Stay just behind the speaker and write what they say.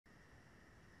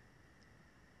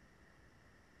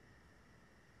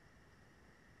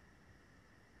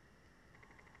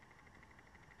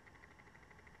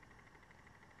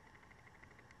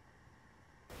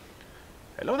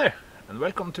Hello there, and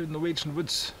welcome to Norwegian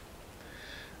Woods.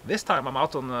 This time I'm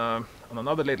out on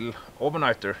another little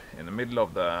overnighter in the middle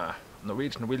of the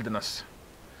Norwegian wilderness.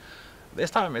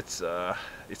 This time it's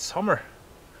summer,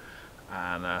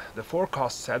 and the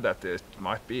forecast said that it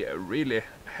might be a really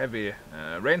heavy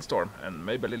rainstorm and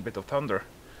maybe a little bit of thunder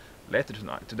later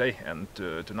today and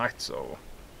tonight, so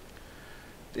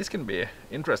this can be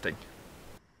interesting.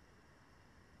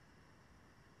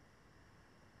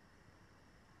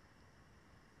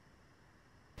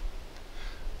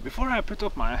 Before I put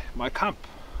up my camp,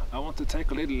 I want to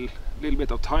take a little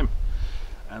bit of time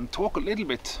and talk a little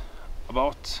bit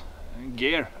about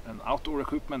gear and outdoor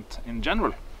equipment in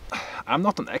general. I'm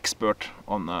not an expert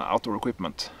on outdoor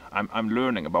equipment. I'm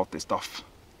learning about this stuff,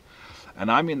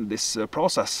 and I'm in this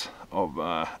process of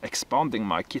expanding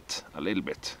my kit a little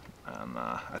bit, and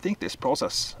I think this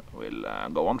process will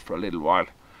go on for a little while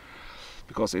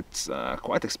because it's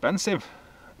quite expensive.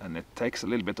 And it takes a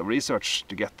little bit of research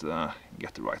to get the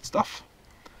right stuff.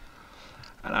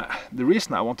 And the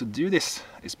reason I want to do this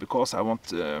is because I want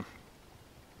to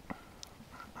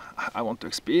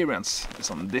experience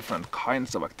some different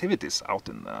kinds of activities out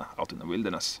in the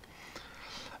wilderness.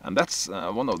 And that's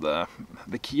one of the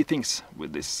key things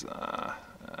with this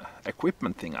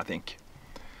equipment thing, I think.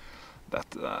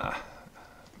 That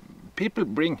people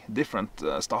bring different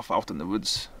stuff out in the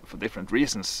woods for different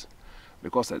reasons.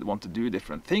 Because they want to do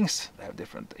different things, they have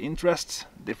different interests,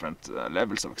 different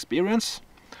levels of experience,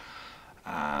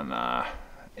 and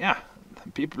yeah,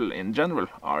 people in general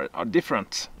are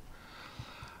different.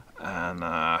 And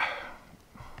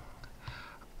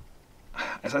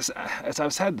as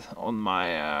I've said on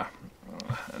my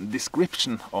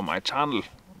description of my channel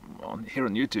here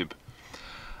on YouTube,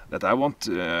 that I want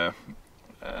to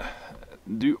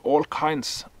do all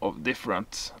kinds of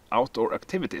different outdoor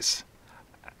activities.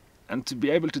 And to be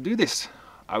able to do this,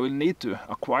 I will need to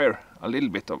acquire a little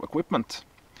bit of equipment.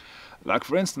 Like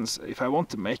for instance, if I want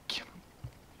to make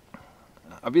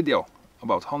a video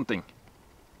about hunting,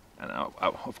 and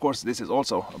of course this is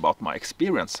also about my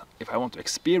experience. If I want to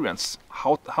experience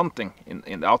hunting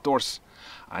in the outdoors,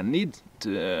 I need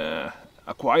to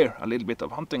acquire a little bit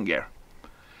of hunting gear.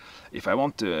 If I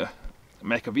want to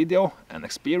make a video and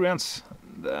experience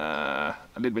a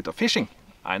little bit of fishing,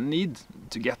 I need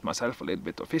to get myself a little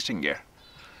bit of fishing gear.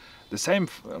 The same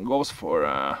goes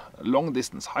for long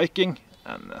distance hiking,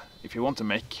 and if you want to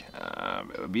make a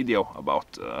video about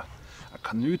a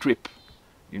canoe trip,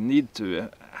 you need to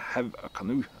have a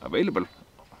canoe available,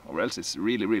 or else it's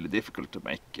really difficult to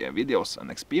make videos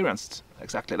and experience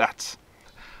exactly that.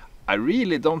 I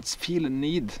really don't feel a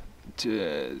need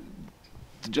to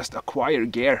just acquire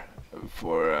gear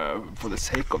for the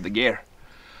sake of the gear.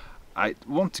 I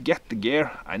want to get the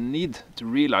gear I need to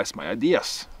realize my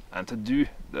ideas and to do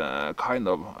the kind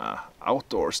of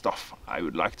outdoor stuff I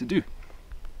would like to do.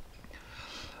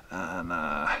 And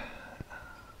I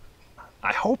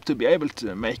hope to be able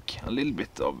to make a little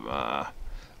bit of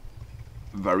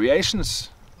variations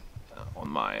on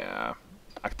my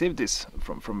activities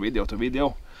from video to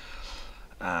video,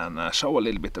 and show a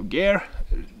little bit of gear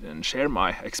and share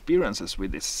my experiences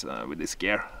with this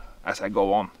gear as I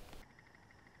go on.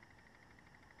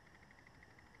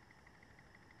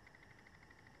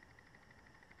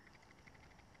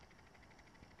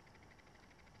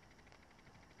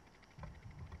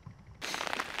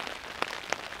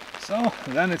 So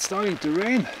then it's starting to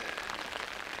rain.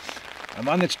 I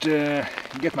managed to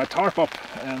get my tarp up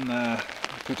and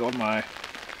put all my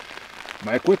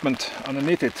equipment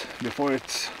underneath it before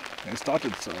it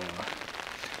started, so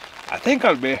I think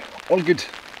I'll be all good.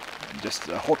 Just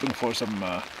hoping for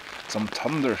some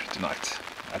thunder tonight.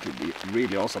 That would be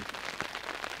really awesome.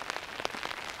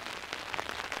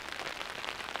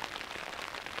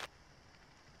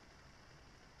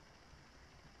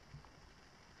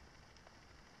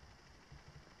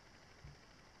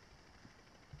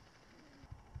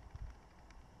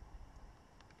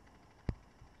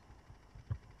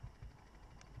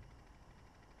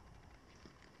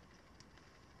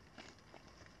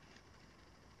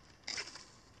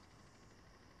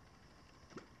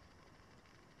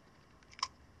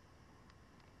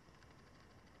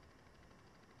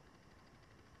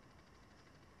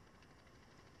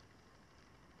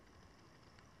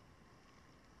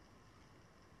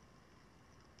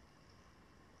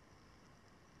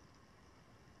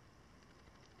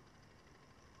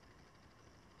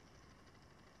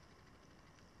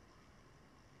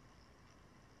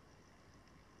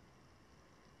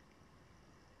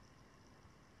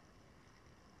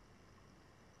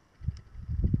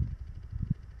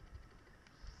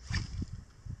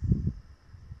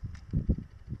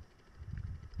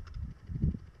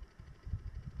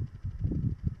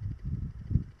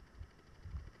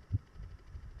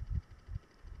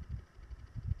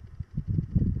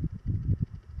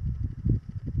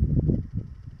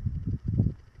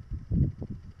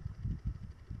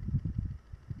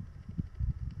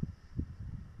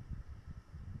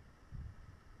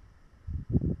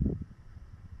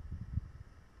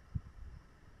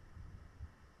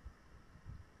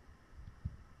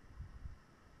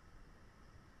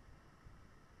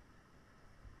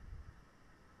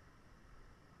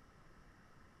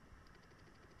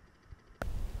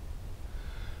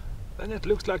 Then it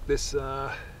looks like this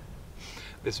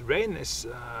this rain is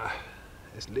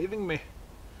leaving me.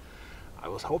 I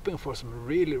was hoping for some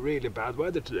really bad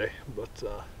weather today, but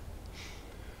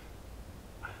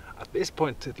at this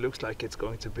point it looks like it's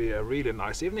going to be a really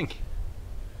nice evening.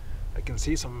 I can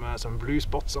see some blue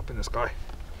spots up in the sky,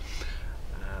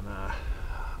 and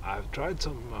I've tried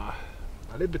a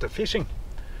little bit of fishing.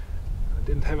 I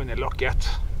didn't have any luck yet,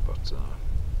 but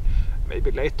maybe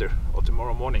later or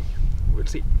tomorrow morning, we'll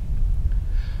see.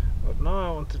 But now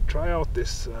I want to try out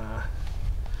this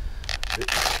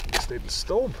little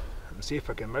stove and see if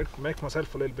I can make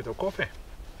myself a little bit of coffee.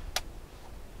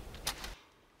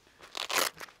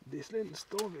 This little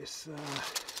stove is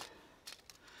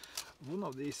one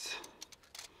of these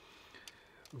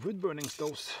wood burning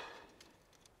stoves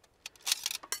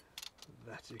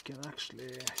that you can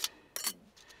actually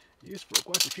use for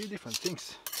quite a few different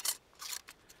things.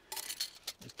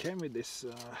 It came with this,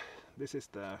 this is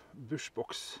the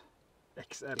Bushbox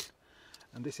XL,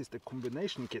 and this is the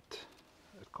combination kit.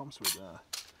 It comes with a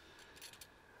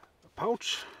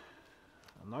pouch,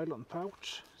 a nylon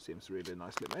pouch, seems really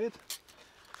nicely made,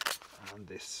 and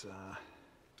this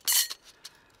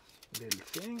little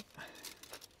thing.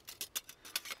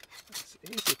 It's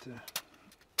easy to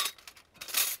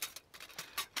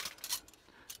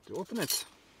open it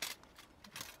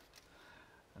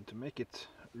and to make it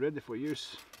ready for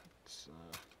use. It's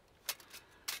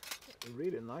a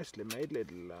really nicely made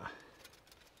little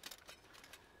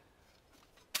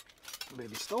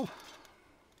stove.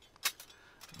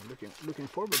 I'm looking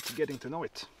forward to getting to know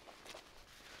it.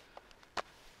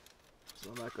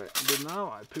 So like I did now,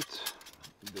 I put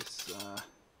this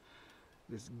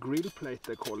this grill plate,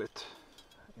 they call it,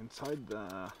 in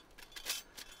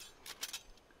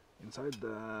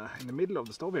the middle of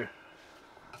the stove here,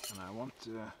 and I want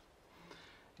to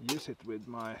use it with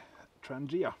my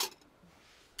Trangia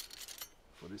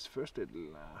for this first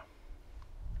little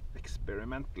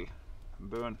experimental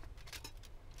burn.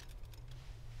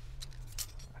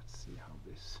 Let's see how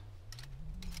this.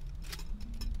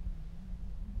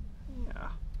 Yeah.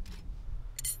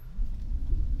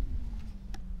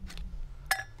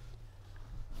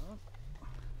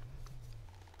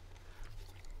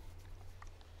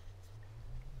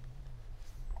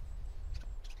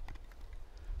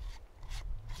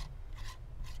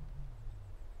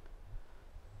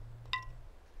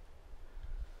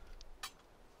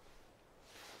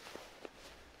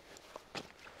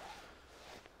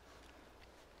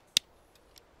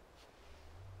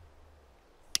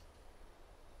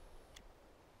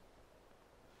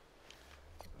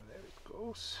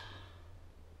 Goes.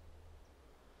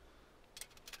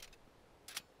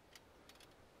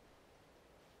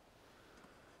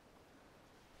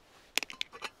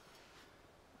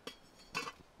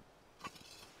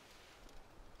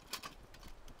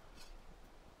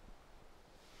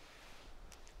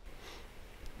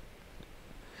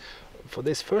 For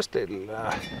this first little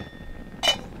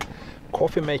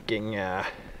coffee making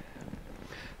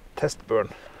test burn,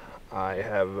 I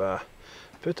have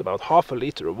put about half a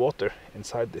liter of water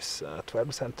inside this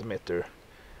 12 centimeter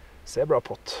zebra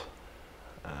pot,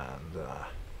 and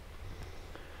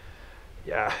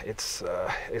yeah, it's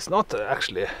not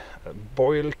actually a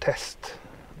boil test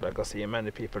like I see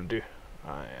many people do.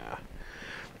 I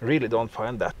really don't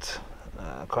find that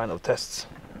kind of tests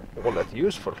all that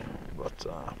useful, but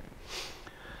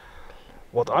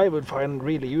what I would find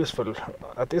really useful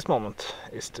at this moment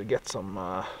is to get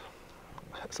some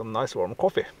nice warm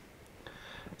coffee.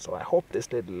 So I hope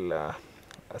this little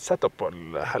setup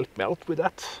will help me out with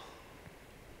that.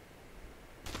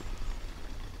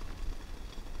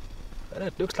 And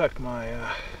it looks like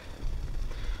my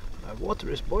water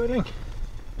is boiling.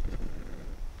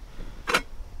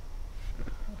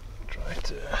 Try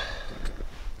to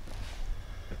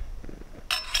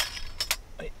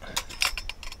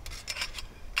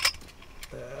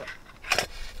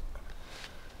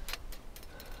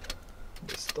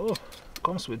the stove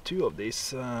comes with two of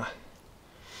these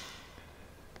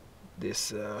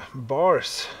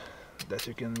bars that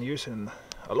you can use in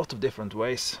a lot of different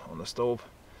ways on the stove.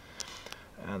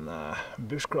 And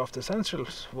Bushcraft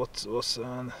Essentials was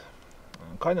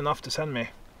kind enough to send me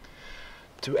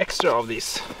 2 extra of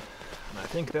these, and I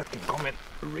think that can come in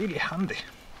really handy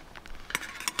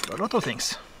for a lot of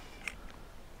things.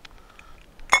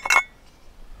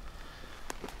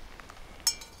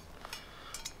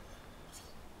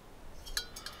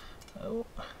 Oh.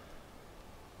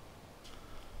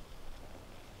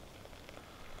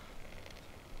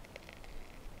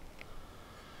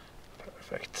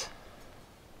 Perfect.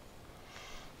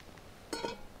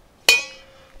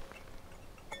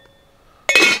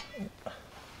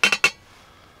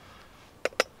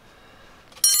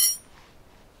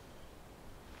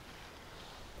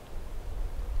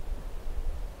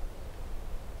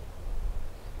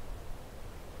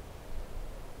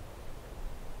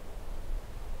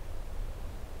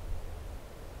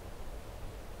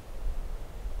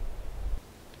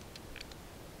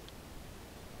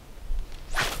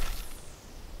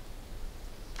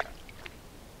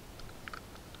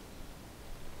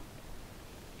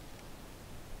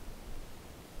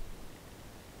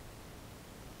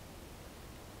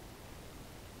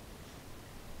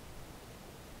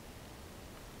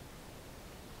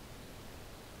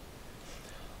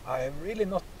 I've really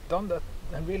not done that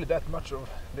much of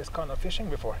this kind of fishing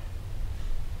before.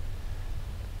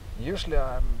 Usually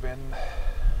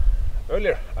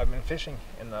earlier I've been fishing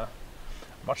in a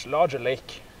much larger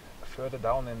lake further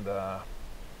down in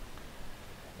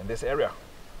this area,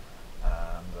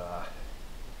 and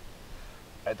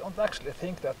I don't actually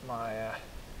think that my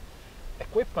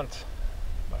equipment,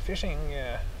 my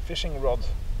fishing rod,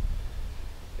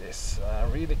 is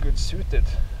really good suited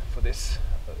for this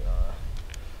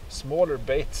smaller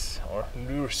baits or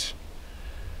lures.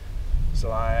 So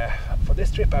for this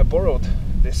trip I borrowed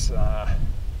this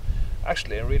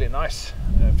actually a really nice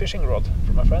fishing rod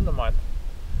from a friend of mine,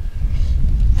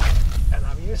 and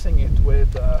I'm using it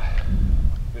with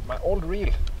my old reel,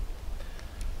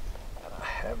 and I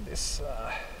have this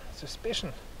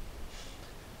suspicion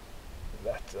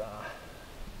that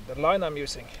the line I'm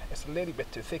using is a little bit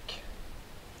too thick.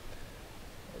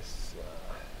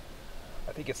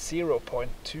 I think it's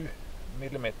 0.2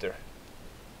 millimeter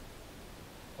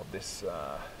of this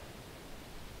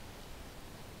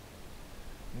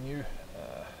new,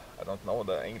 I don't know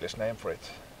the English name for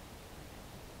it,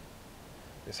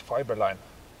 this fiber line,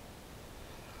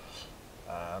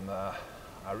 and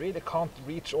I really can't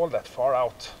reach all that far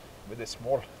out with this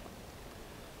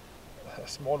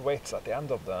small weights at the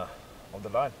end of the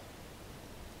line.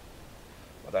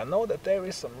 But I know that there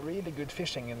is some really good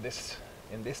fishing in this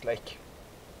lake.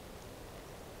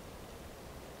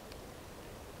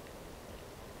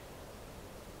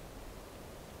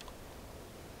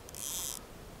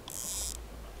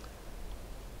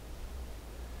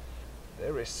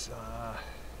 There is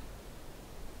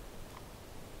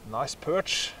nice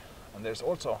perch, and there's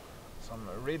also some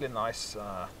really nice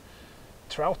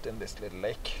trout in this little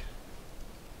lake.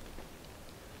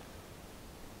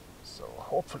 So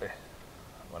hopefully,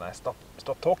 when I stop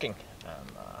talking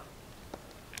and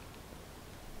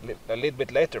a little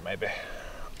bit later, maybe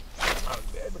I'll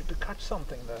be able to catch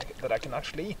something that I can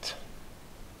actually eat.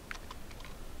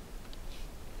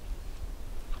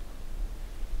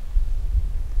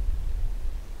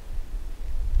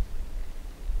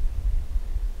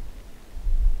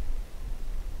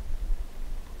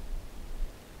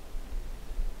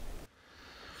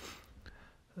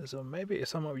 So maybe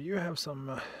some of you have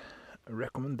some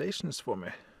recommendations for me.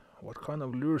 What kind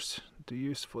of lures to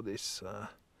use for this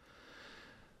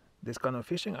kind of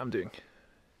fishing I'm doing?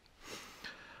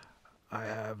 I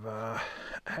have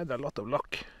had a lot of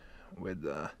luck with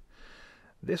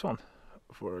this one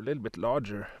for a little bit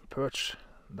larger perch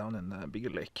down in the bigger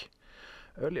lake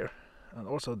earlier, and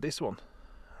also this one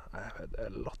I have had a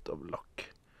lot of luck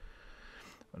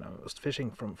when I was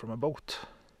fishing from a boat.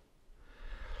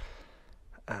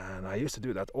 And I used to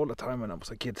do that all the time when I was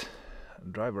a kid.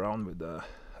 Drive around with a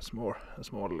small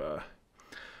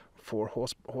 4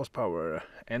 horsepower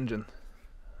engine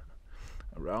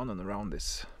around and around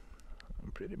this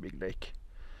pretty big lake,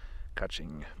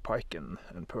 catching pike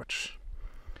and perch.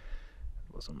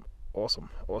 It was some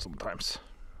awesome times.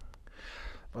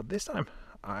 But this time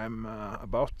I'm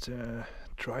about to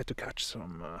try to catch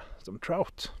some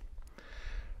trout.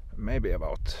 Maybe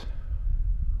about,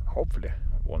 hopefully,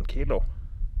 1 kilo.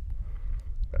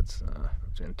 That's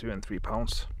between 2 and 3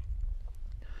 pounds.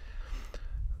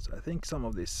 So I think some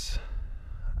of this,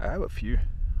 I have a few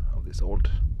of these old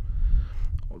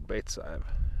baits I've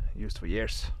used for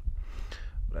years,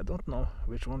 but I don't know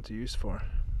which one to use for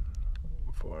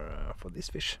this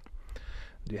fish.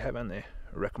 Do you have any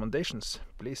recommendations?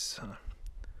 Please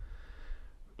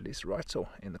write so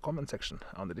in the comment section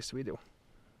under this video.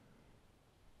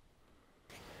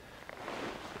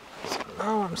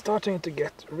 Now I'm starting to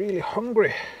get really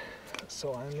hungry,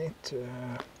 so I need to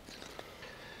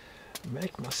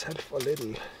make myself a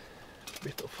little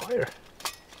bit of fire.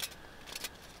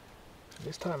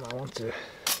 This time I want to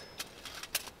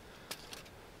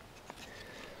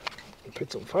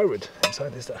put some firewood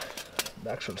inside the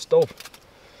actual stove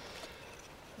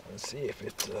and see if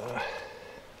it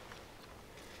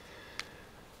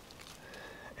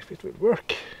will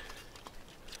work.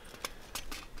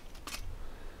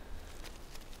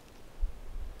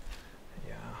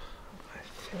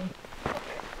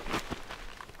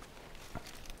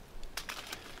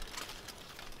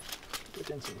 Put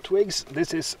in some twigs.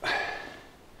 This is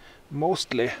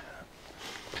mostly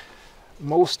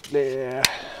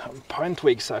pine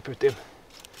twigs I put in.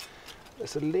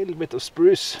 There's a little bit of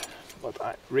spruce, but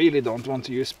I really don't want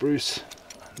to use spruce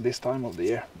this time of the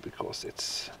year, because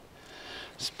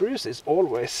spruce is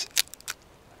always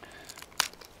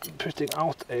putting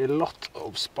out a lot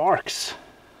of sparks,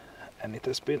 and it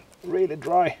has been really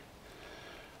dry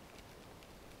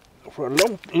for a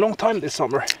long time this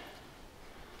summer.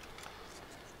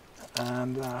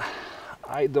 and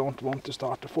I don't want to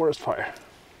start a forest fire.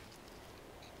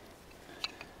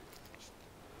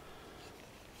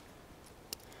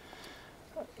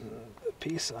 The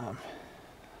piece I'm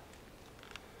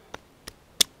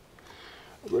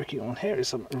working on here is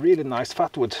some really nice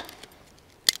fat wood,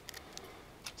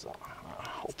 so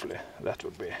hopefully that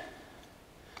will be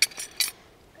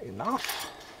enough.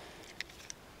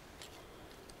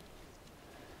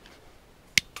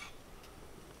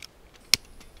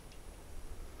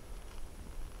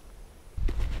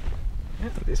 Yeah,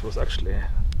 this was actually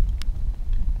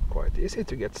quite easy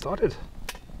to get started.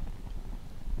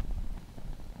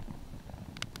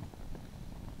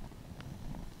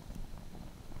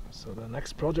 So the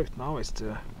next project now is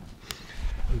to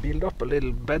build up a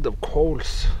little bed of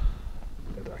coals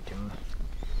that I can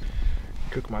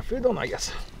cook my food on, I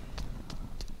guess.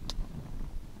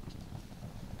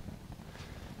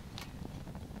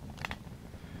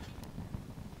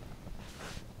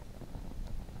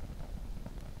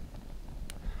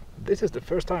 This is the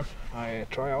first time I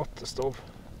try out the stove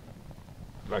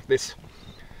like this.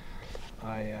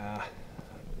 I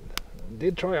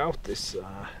did try out this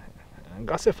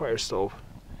gasifier stove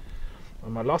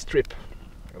on my last trip,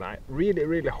 and I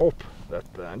really hope that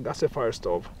the gasifier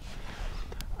stove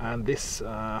and this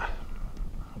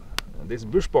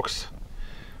Bushbox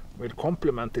will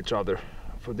complement each other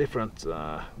for different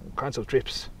kinds of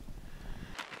trips.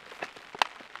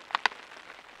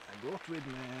 I brought with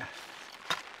me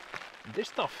this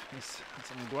stuff. Is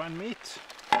some ground meat,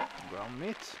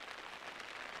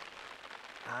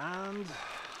 and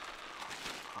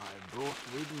I brought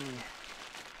with me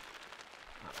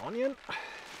an onion,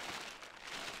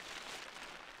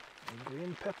 a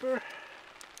green pepper,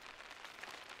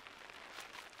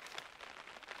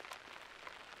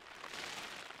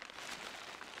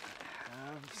 I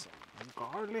have some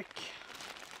garlic,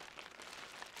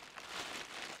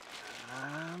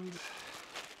 and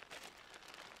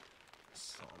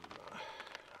some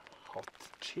hot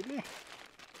chili.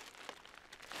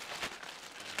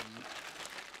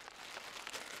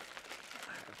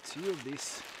 Two of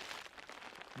these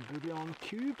bouillon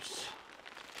cubes,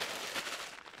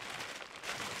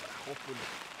 that I hope will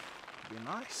be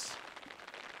nice,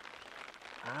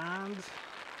 and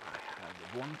I have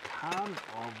 1 can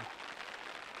of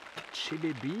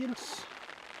chili beans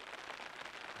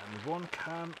and 1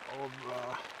 can of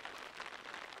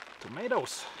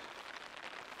tomatoes.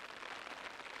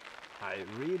 I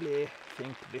really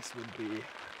think this will be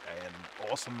an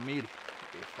awesome meal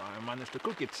if I manage to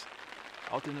cook it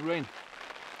out in the rain.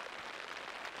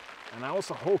 And I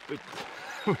also hope it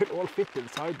will all fit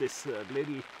inside this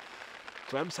little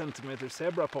 12 centimeter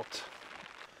zebra pot.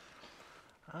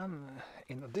 And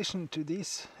in addition to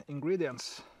these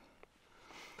ingredients,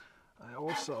 I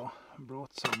also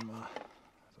brought some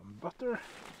butter,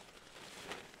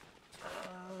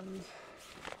 and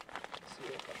let's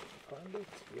see if I can find it.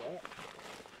 Yeah,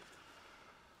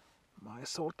 my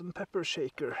salt and pepper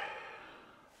shaker.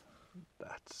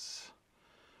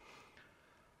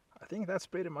 I think that's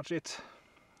pretty much it.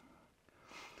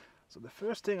 So the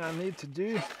first thing I need to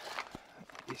do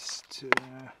is to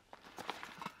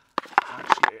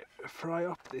actually fry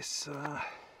up this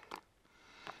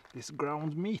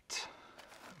ground meat,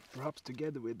 perhaps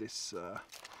together with this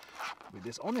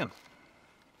onion.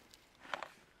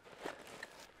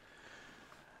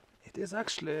 It is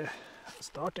actually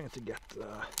starting to get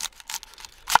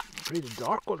pretty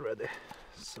dark already,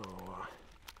 so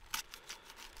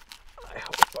I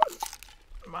hope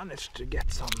I'll manage to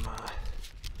get some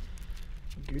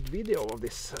good video of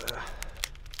this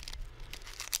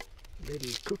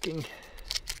little cooking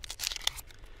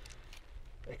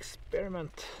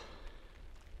experiment,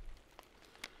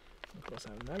 because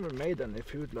I've never made any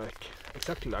food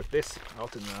exactly like this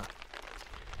out in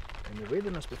the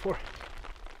wilderness before,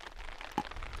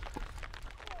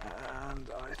 and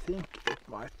I think it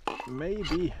may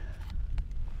be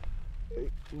a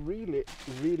really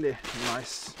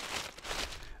nice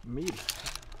meal.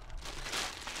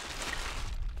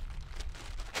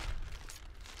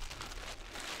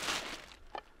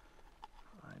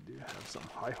 I do have some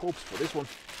high hopes for this one.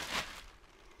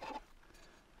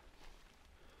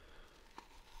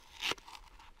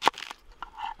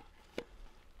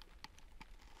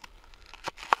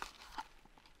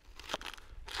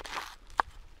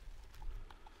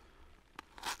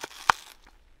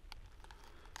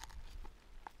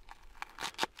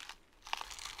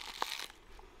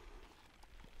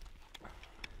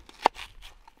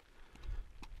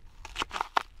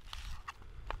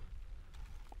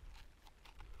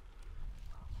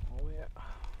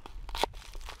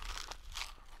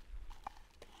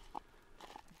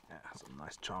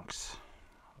 chunks.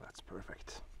 That's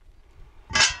perfect.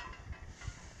 I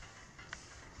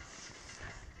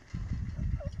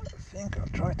think I'll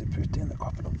try to put in a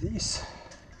couple of these.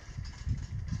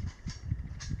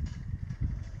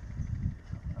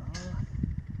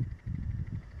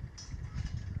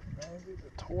 Maybe the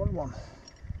tall one.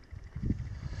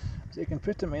 So you can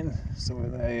put them in so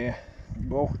they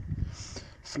go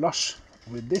flush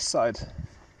with this side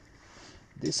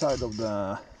of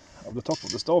the top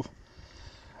of the stove,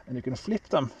 and you can flip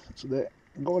them so they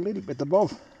go a little bit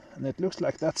above, and it looks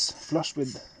like that's flush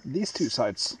with these two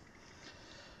sides.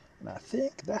 And I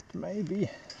think that may be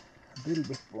a little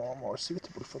bit more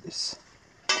suitable for this.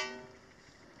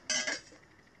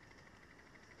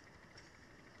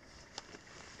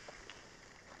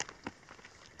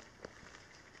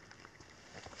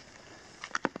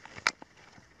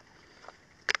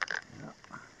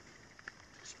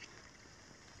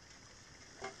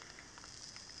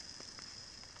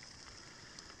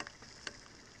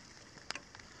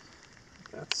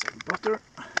 That's some butter.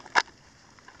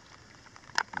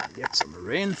 Get some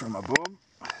rain from above,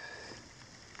 but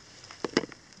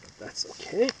that's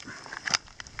okay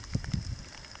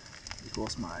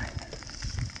because my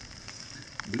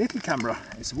little camera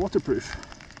is waterproof,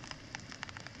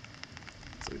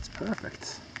 so it's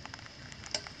perfect.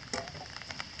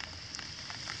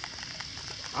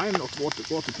 I'm not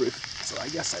waterproof, so I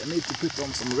guess I need to put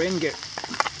on some rain gear.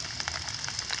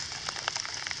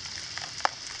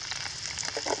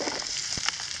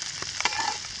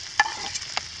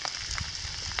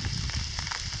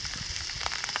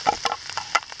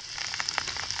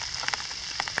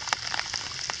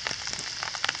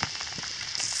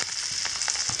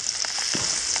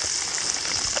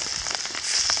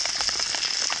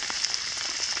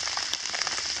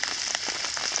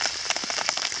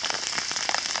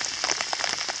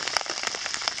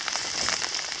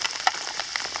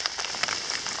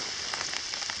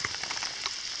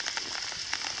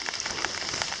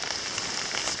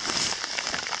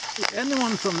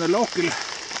 Anyone from the local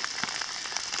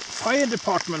fire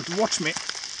department watch me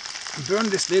burn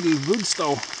this little wood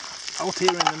stove out here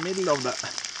in the middle of the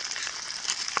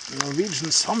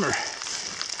Norwegian summer,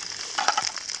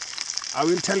 I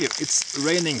will tell you, it's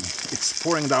raining, it's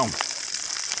pouring down.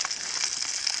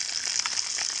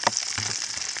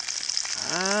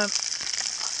 And I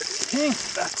think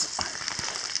that's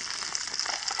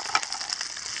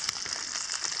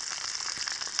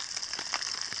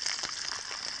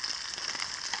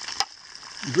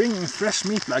bringing fresh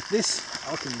meat like this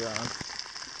out in the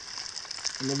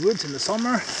woods in the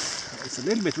summer. It's a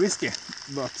little bit risky,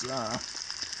 but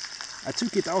I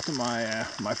took it out of my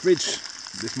fridge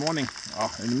this morning,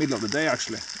 in the middle of the day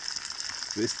actually.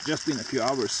 So it's just been a few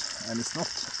hours and it's not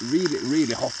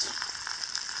really hot.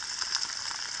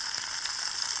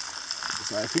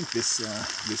 So I think this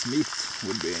meat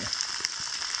would be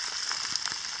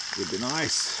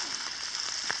nice.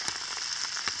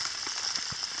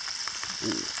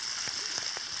 Ooh.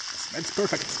 Smells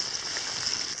perfect.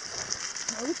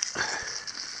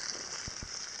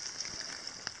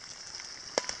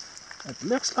 It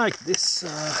looks like this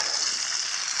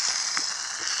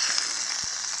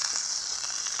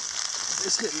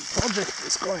this little project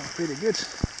is going pretty good.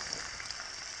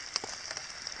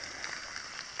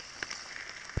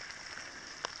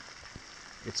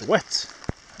 It's wet,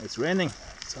 it's raining,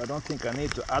 so I don't think I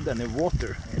need to add any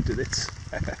water into this.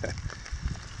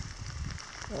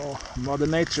 Oh, Mother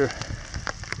Nature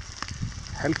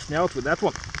helps me out with that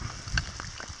one.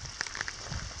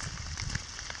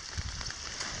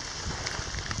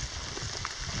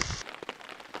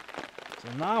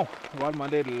 So now, while my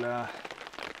little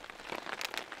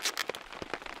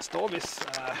stove is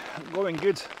going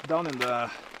good down in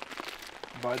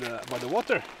by the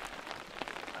water,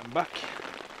 I'm back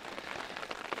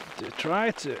to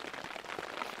try to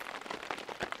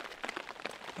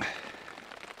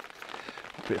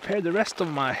prepare the rest of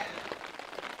my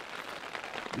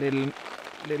little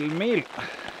meal.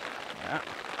 Yeah.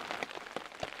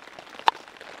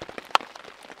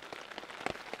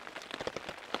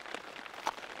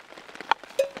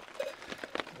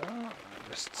 So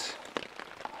just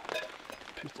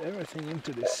put everything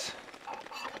into this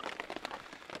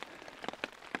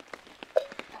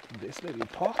little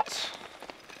pot.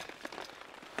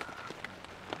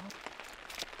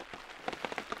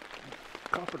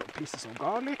 Couple of pieces of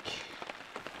garlic.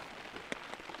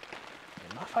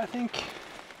 Enough, I think.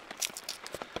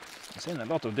 I've seen a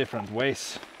lot of different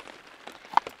ways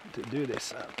to do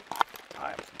this.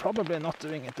 I'm probably not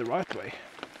doing it the right way,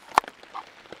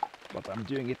 but I'm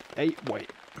doing it a way.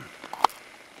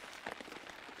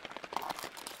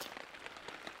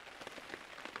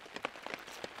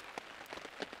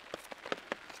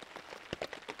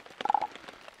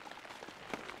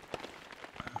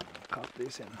 cut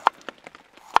this in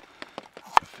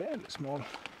fairly small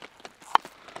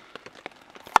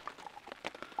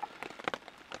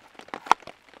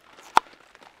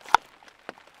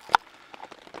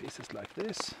pieces like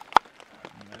this.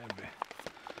 Maybe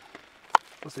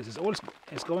because this is all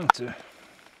is going to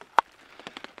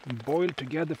boil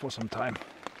together for some time.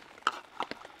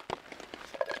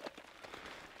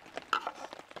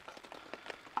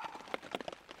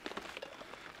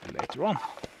 And later on,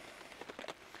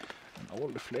 and all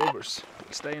the flavors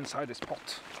will stay inside this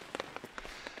pot.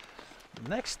 The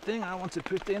next thing I want to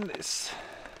put in this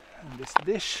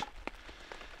dish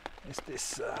is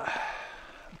this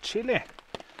chili.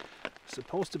 It's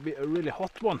supposed to be a really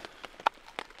hot one.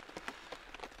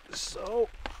 So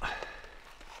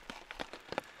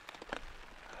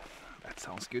that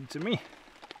sounds good to me.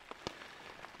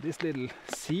 These little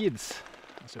seeds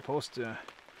are supposed to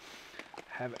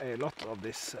have a lot of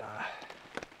this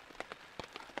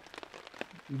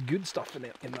good stuff in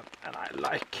them, and I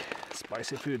like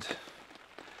spicy food,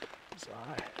 so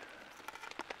I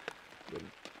will,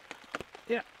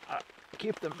 yeah,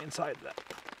 keep them inside the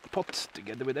pot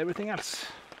together with everything else.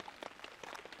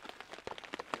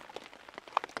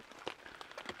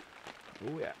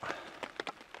 Oh yeah.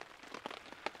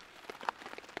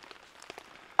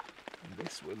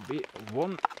 This will be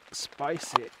one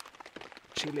spicy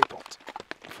chili pot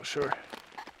for sure.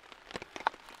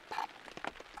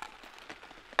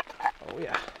 Oh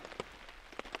yeah.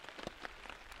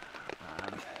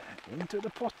 And into the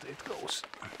pot it goes.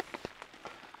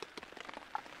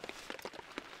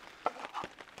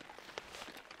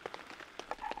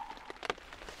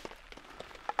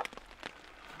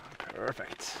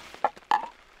 Perfect.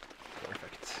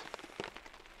 Perfect.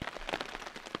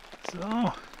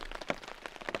 So,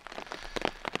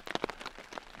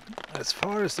 as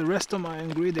far as the rest of my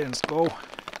ingredients go,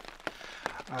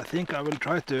 I think I will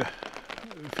try to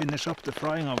finish up the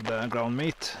frying of the ground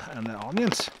meat and the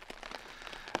onions,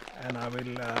 and I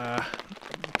will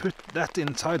put that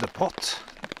inside the pot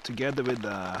together with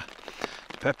the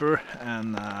pepper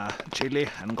and chili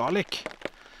and garlic.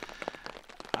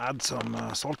 Add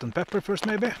some salt and pepper first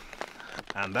maybe,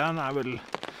 and then I will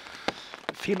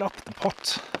fill up the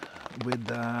pot with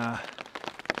the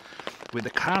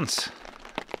cans,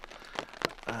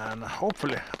 and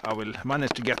hopefully I will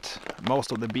manage to get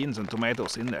most of the beans and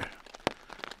tomatoes in there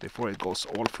before it goes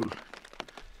all full.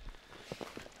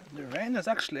 The rain has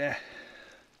actually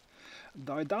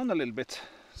died down a little bit,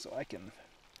 so I can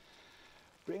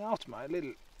bring out my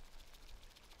little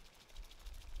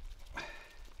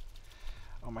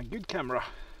my good camera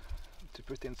to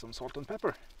put in some salt and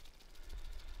pepper,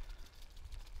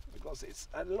 because it's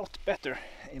a lot better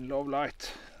in low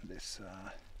light, this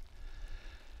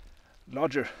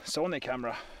larger Sony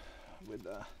camera with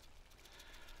a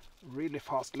really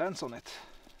fast lens on it,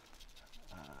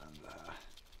 and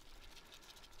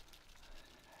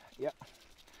yeah,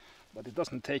 but it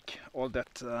doesn't take all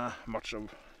that much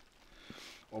of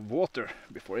water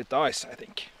before it dies, I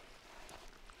think.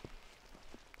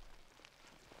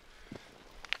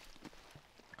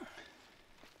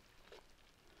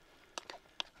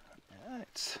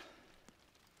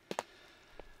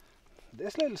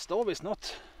 This little stove is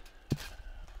not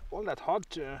all that hard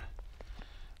to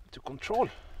control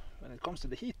when it comes to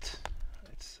the heat.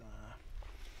 It's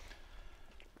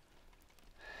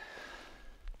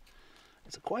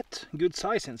a quite good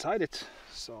size inside it,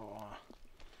 so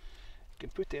you can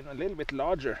put in a little bit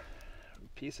larger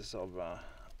pieces of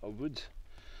wood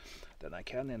than I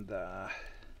can in the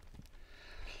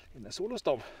solo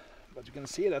stove. But you can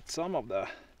see that some of the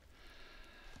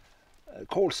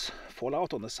coals fall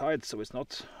out on the side, so it's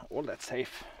not all that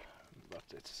safe, but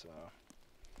it's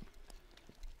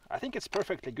I think it's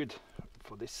perfectly good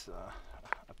for this,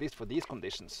 at least for these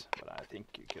conditions. But I think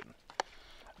you can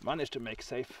manage to make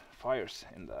safe fires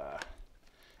in the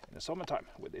summertime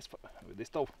with this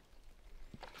stove.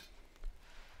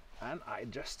 And I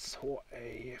just saw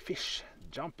a fish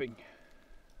jumping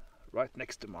right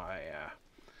next to my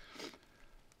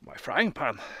my frying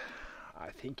pan. I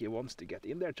think he wants to get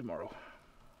in there tomorrow.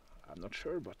 I'm not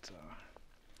sure, but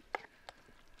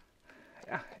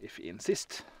yeah, if he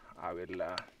insists, I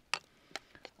will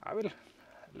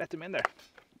let him in there.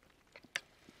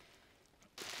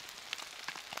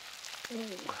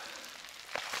 Ooh.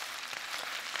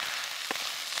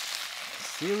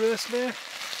 Seriously,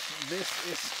 this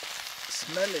is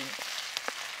smelling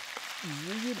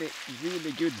really,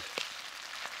 really good.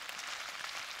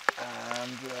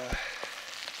 And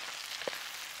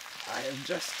I have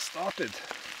just started.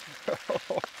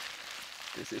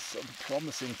 This is some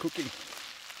promising cooking.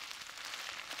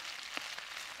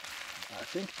 I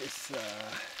think this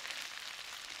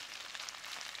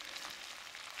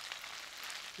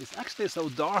It's actually so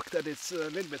dark that it's a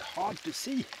little bit hard to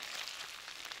see.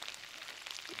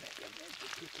 Maybe I need to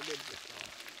put a little bit on.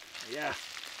 Yeah,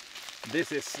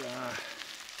 this is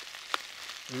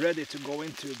ready to go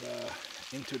into the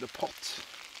pot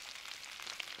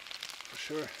for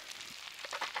sure.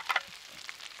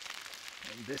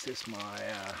 And this is my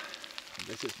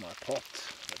pot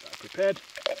that I prepared.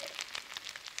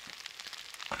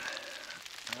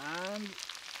 And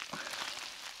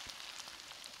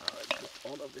I'll put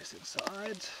all of this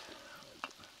inside.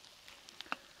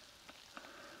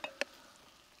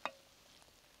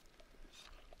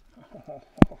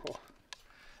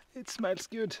 It smells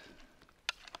good.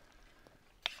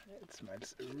 It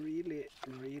smells really,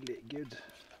 really good.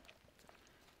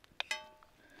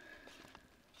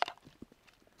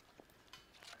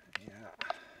 Yeah.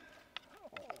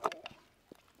 Oh.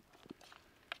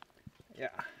 Yeah,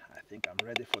 I think I'm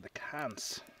ready for the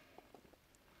cans.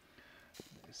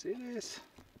 You see this?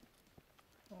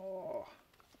 Oh.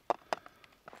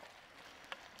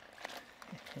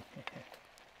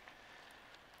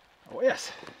 Oh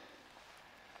yes.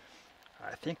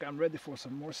 I think I'm ready for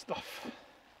some more stuff.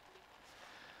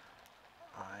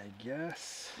 I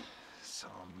guess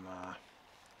some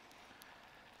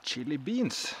chili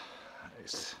beans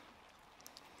is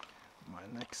my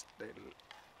next little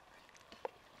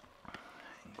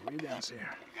ingredients here.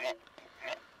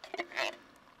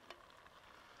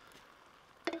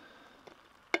 I'll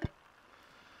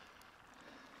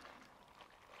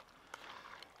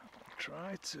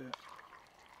try to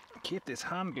keep this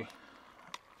handle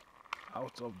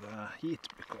out of the heat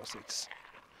because it's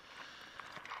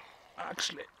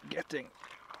actually getting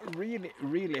really,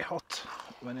 really hot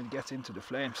when it gets into the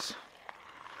flames.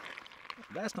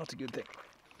 That's not a good thing.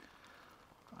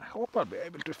 I hope I'll be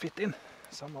able to fit in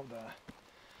some of the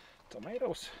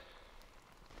tomatoes.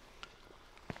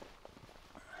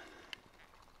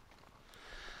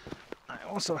 I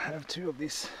also have 2 of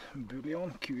these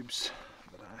bouillon cubes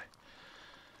that I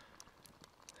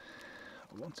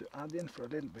want to add in for a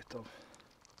little bit of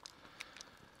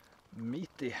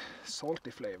meaty, salty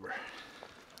flavor.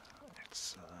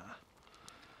 It's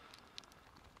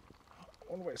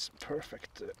always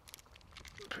perfect to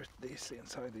put this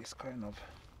inside these kind of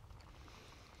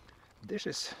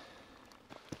dishes.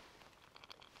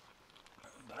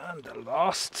 And the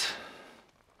last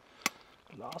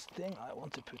thing I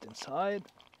want to put inside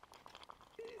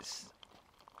is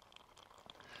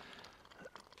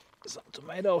some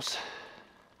tomatoes.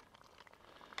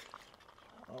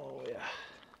 Oh yeah.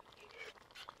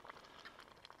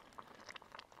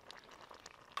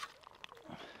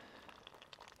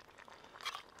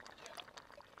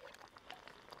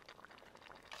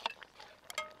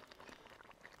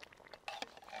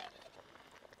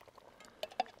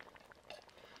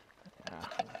 I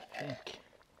think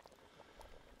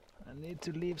I need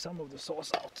to leave some of the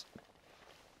sauce out.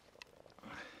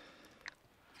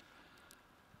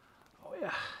 Oh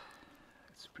yeah,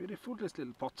 it's pretty full, this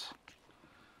little pot.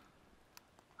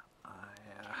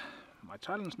 My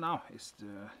challenge now is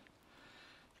to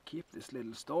keep this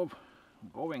little stove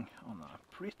going on a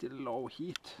pretty low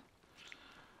heat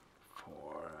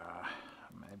for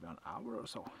maybe an hour or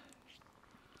so.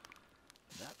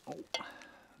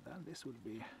 Then this will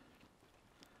be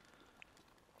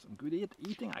some good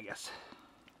eating, I guess.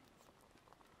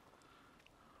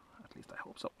 At least I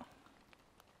hope so.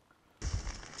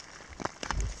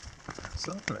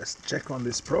 So let's check on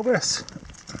this progress.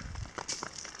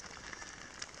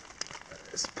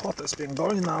 This pot has been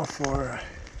going now for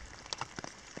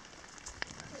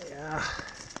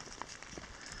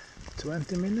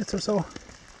 20 minutes or so,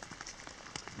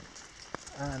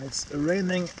 and it's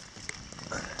raining,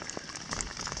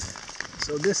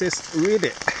 so this is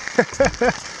really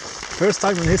first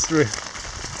time in history.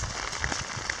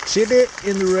 Chili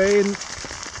in the rain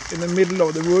in the middle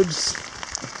of the woods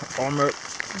on a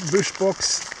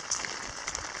Bushbox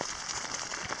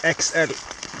XL.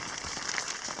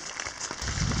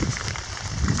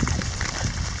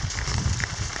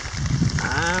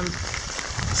 And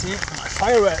see, my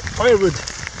firewood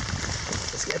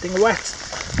is getting wet,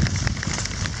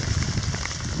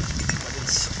 but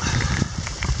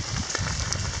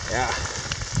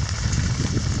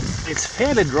it's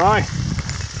fairly dry.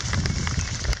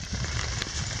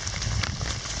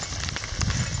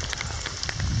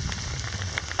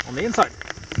 On the inside.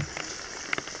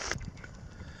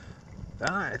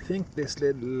 Then I think this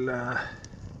little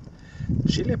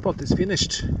chili pot is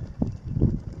finished.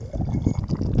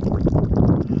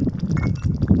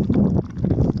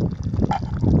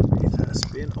 It has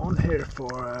been on here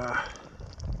for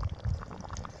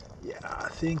I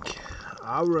think an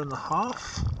hour and a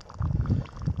half.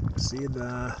 See,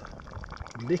 the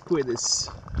liquid is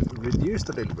reduced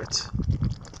a little bit.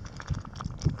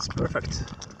 It's perfect.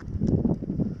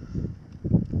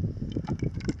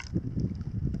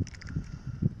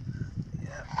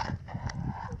 Yeah,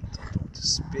 don't want to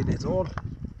spill it all.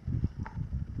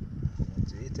 Want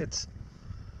to eat it.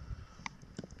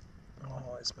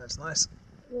 Oh, it smells nice.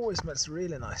 Oh, it smells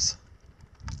really nice.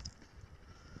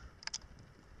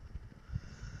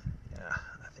 Yeah,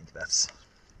 I think that's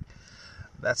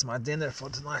my dinner for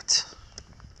tonight.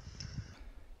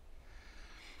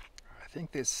 I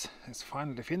think this is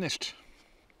finally finished.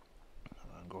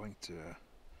 I'm going to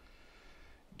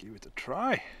give it a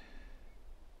try. It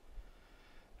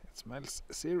smells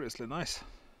seriously nice.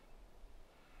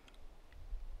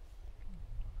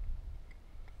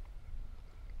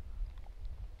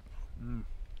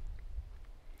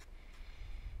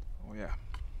 Oh yeah.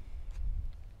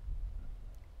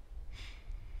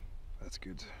 That's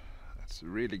good. That's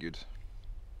really good.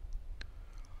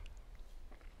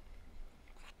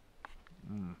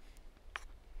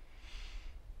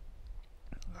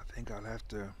 I think I'll have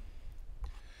to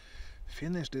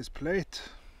finish this plate,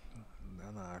 and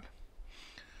then I'll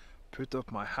put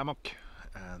up my hammock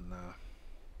and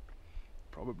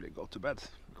probably go to bed,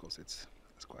 because it's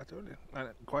quite early,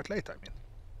 quite late, I mean.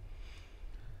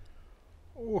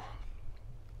 Oh,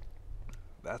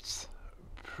 that's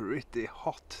pretty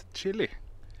hot chili.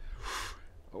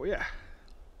 Oh yeah.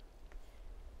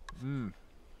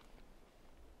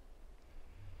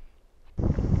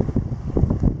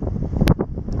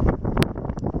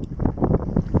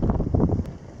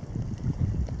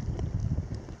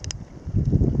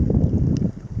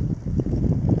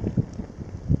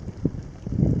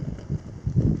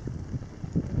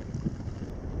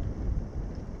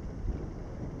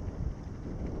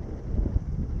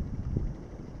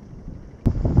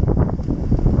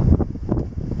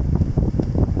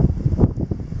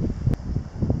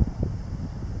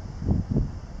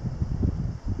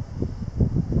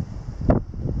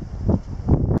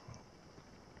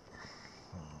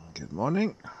 Good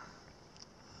morning.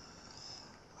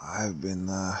 I've been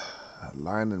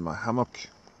lying in my hammock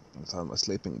inside my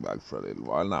sleeping bag for a little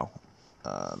while now,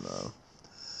 and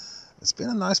it's been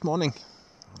a nice morning.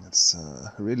 It's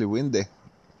really windy,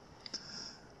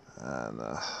 and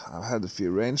I've had a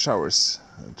few rain showers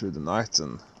through the night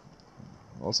and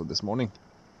also this morning.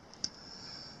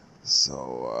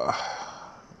 So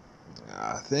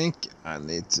I think I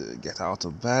need to get out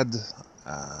of bed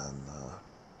and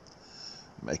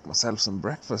make myself some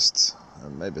breakfast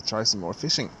and maybe try some more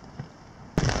fishing.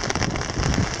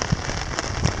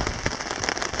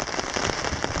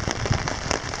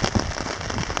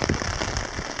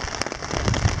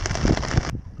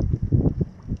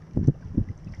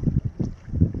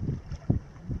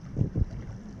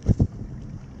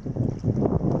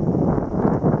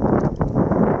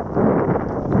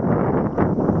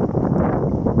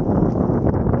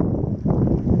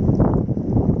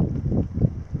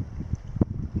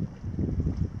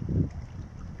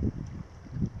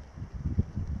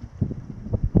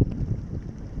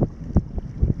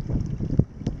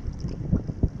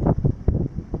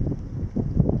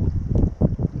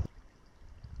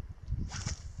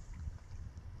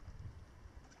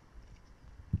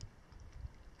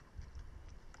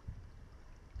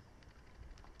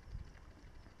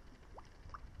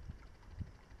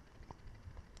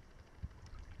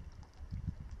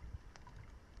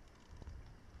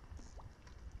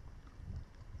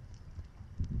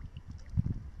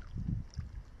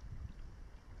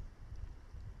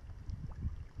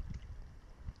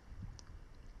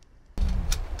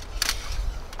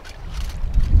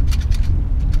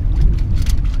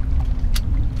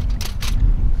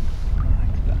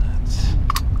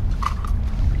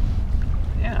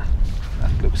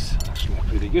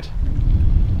 Good.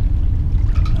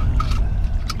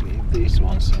 And leave these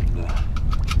ones in the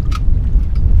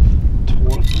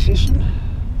tall position.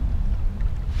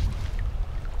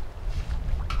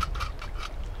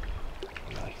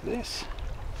 Like this.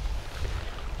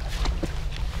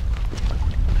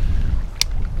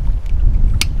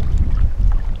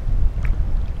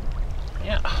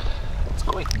 Yeah, it's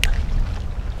going.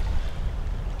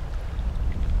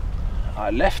 I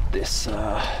left this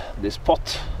this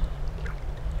pot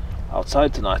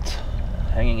outside tonight,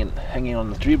 hanging on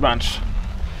the tree branch.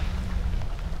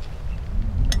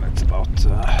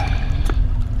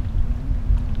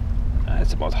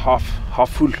 It's about half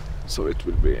full, so it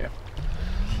will be a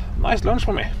nice lunch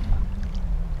for me.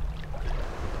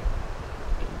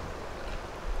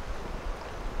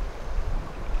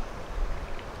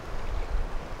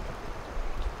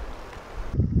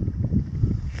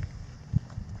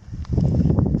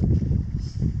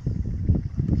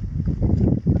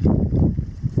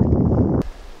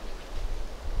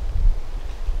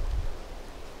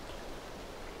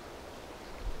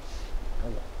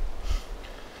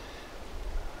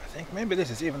 think maybe this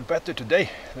is even better today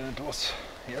than it was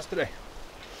yesterday.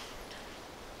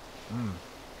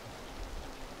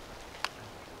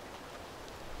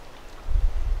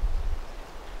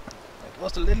 It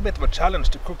was a little bit of a challenge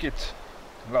to cook it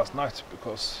last night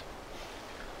because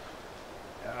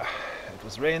it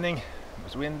was raining, it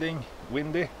was windy,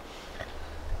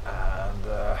 and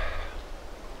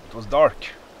it was dark,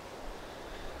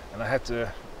 and I had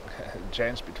to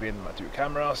change between my two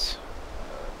cameras,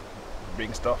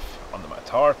 bring stuff under my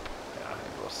tarp. Yeah,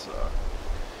 it was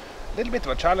a little bit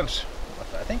of a challenge,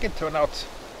 but I think it turned out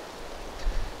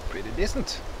pretty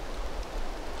decent.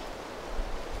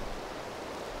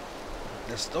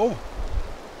 The stove,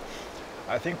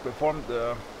 I think, performed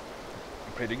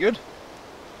pretty good.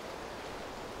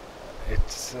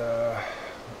 It's a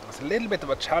little bit of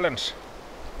a challenge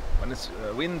when it's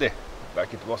windy,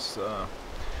 like it was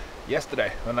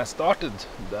yesterday. When I started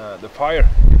the fire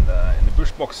in the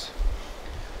Bushbox,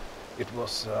 it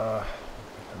was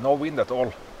no wind at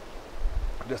all.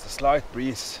 Just a slight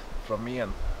breeze from me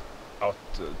and out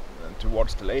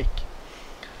towards the lake.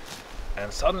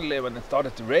 And suddenly, when it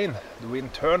started to rain, the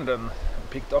wind turned and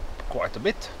picked up quite a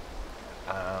bit.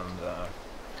 And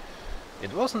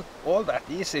it wasn't all that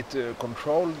easy to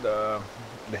control the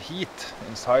heat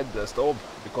inside the stove,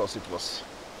 because it was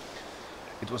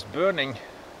burning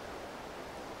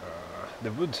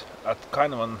the wood at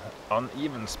kind of an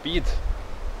uneven speed,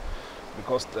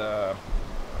 because the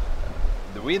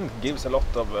wind gives a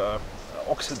lot of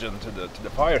oxygen to the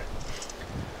fire,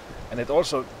 and it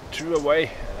also threw away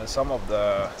some of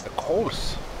the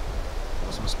coals. There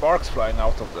was some sparks flying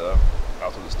out of the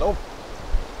stove.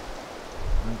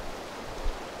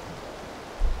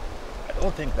 I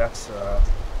don't think that's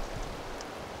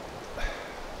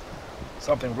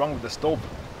something wrong with the stove.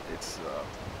 It's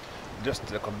just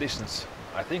the conditions.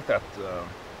 I think that the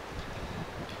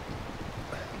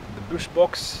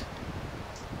Bushbox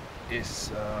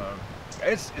is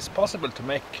it's possible to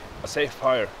make a safe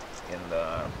fire in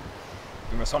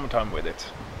the summertime with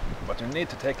it, but you need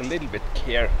to take a little bit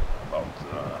care about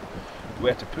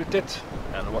where to put it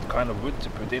and what kind of wood to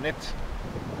put in it.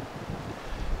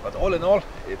 But all in all,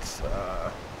 it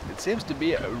seems to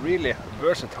be a really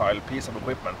versatile piece of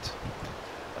equipment,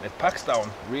 and it packs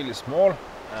down really small.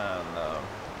 And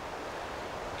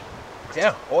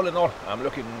yeah, all in all, I'm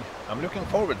looking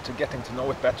forward to getting to know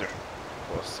it better,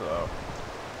 because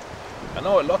I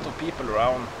know a lot of people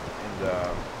around in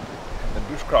the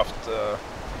Bushcraft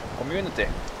community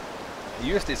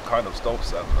use these kind of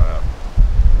stoves, and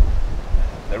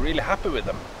they're really happy with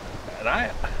them, and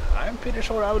I'm pretty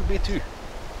sure I will be too.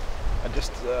 I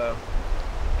just yeah,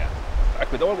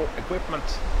 like with all equipment,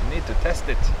 you need to test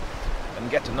it and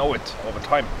get to know it over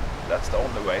time. That's the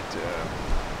only way to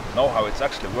know how it's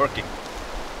actually working.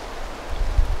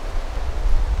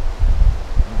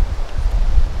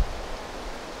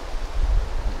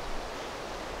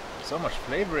 So much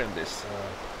flavor in this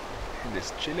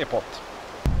chili pot.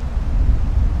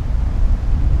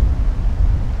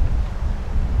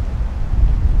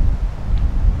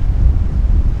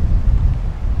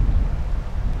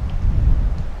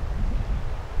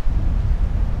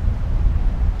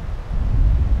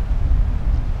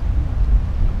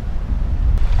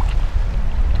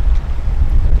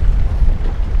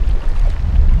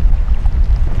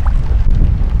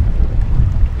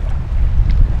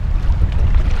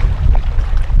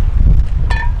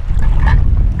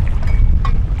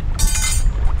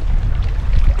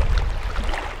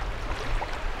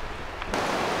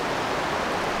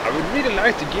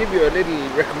 To give you a little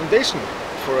recommendation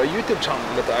for a YouTube channel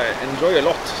that I enjoy a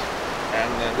lot, and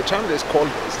the channel is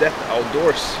called Set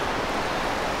Outdoors,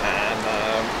 and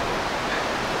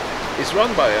it's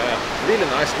run by a really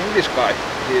nice English guy.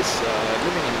 He's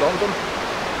living in London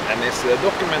and is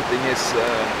documenting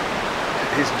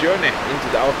his journey into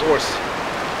the outdoors,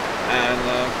 and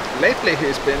lately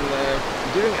he's been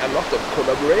doing a lot of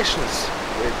collaborations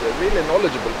with really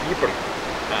knowledgeable people,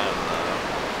 and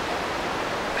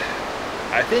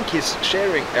I think he's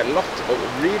sharing a lot of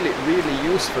really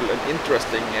useful and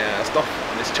interesting stuff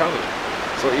on his channel.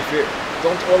 So if you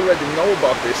don't already know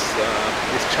about this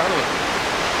channel,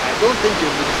 I don't think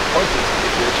you'll be disappointed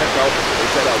if you check out the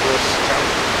Set Outdoors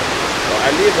channel. So I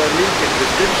leave a link in the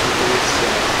description to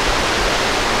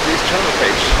his channel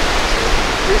page, so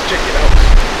please check it out.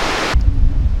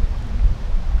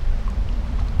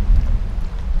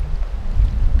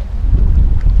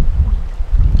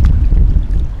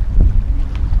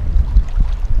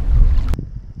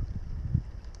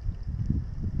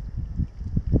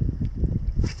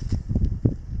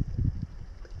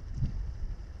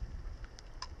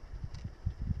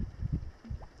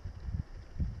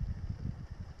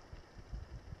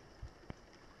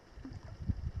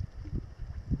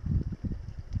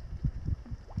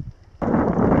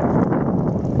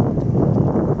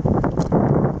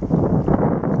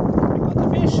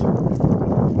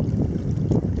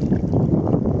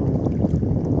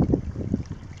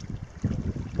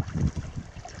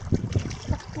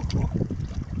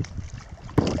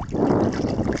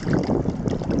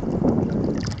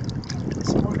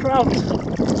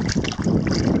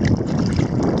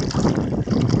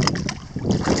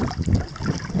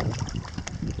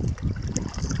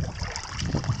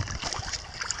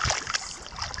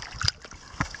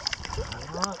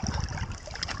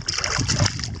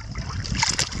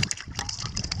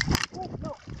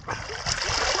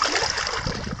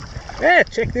 Hey,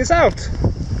 check this out!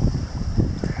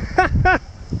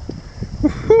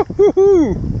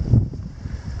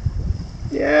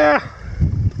 Yeah,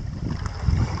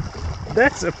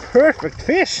 that's a perfect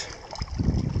fish.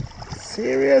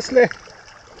 Seriously.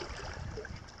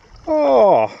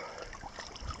 Oh,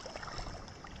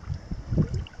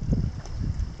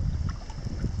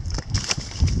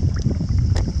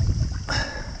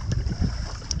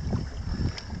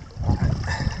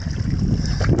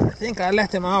 I think I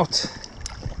let him out.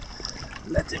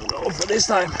 Let him go for this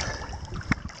time.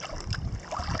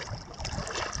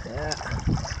 Yeah.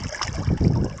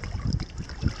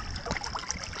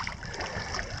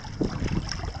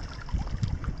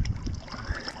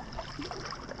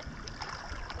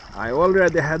 I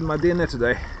already had my dinner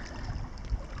today.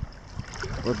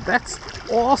 But that's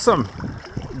awesome!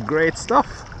 Great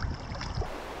stuff!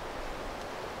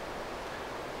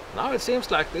 Now it seems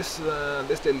like this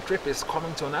little trip is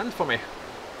coming to an end for me.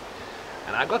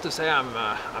 And I got to say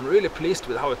I'm really pleased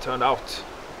with how it turned out.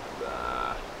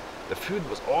 The food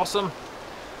was awesome.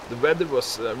 The weather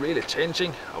was really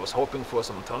changing. I was hoping for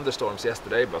some thunderstorms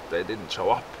yesterday, but they didn't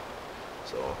show up.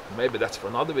 So maybe that's for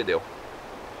another video.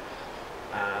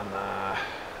 And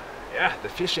yeah, the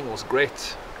fishing was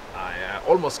great. I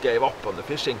almost gave up on the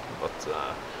fishing, but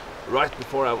right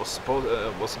before I was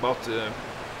about to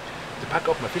pack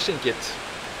up my fishing kit,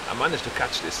 I managed to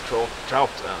catch this trout,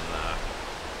 and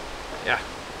yeah,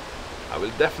 I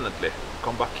will definitely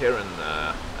come back here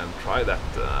and try that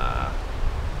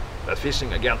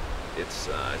fishing again. It's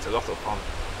a lot of fun.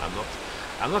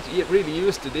 I'm not really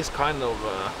used to this kind of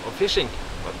fishing,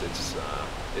 but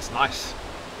it's nice.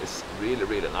 It's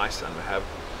really nice, and we have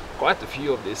quite a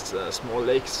few of these small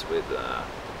lakes with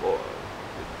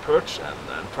perch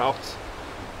and trout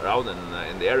around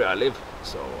in the area I live.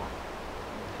 So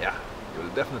yeah,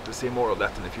 you'll definitely see more of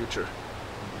that in the future.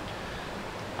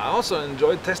 I also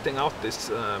enjoyed testing out this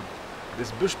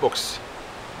Bushbox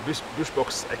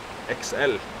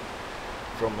XL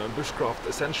from Bushcraft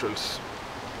Essentials.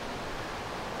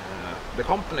 The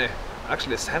company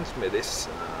actually sent me this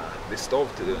stove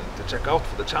to check out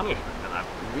for the channel, and I'm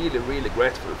really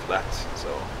grateful for that. So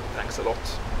thanks a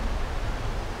lot.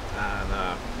 And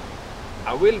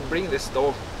I will bring this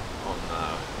stove on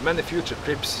many future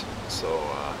trips. So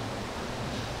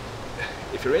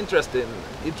if you're interested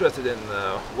in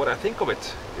what I think of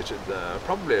it, you should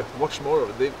probably watch more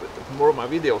of my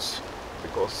videos,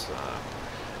 because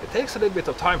it takes a little bit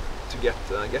of time to get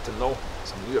to know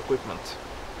some new equipment.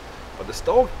 But the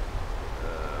stove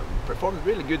performed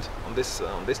really good on this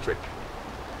trip,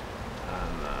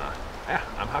 and yeah,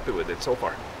 I'm happy with it so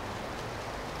far.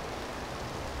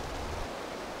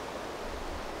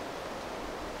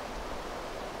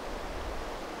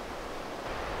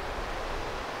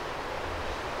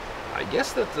 I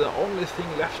guess that the only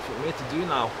thing left for me to do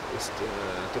now is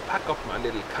to pack up my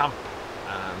little camp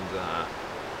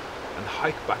and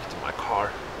hike back to my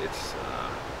car. It's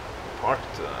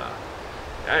parked.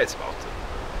 Yeah, it's about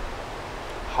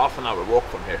half an hour walk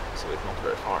from here, so it's not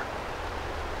very far.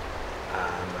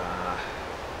 And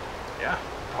yeah,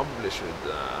 probably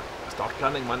should start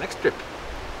planning my next trip.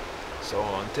 So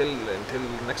until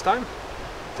next time,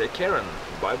 take care and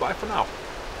bye bye for now.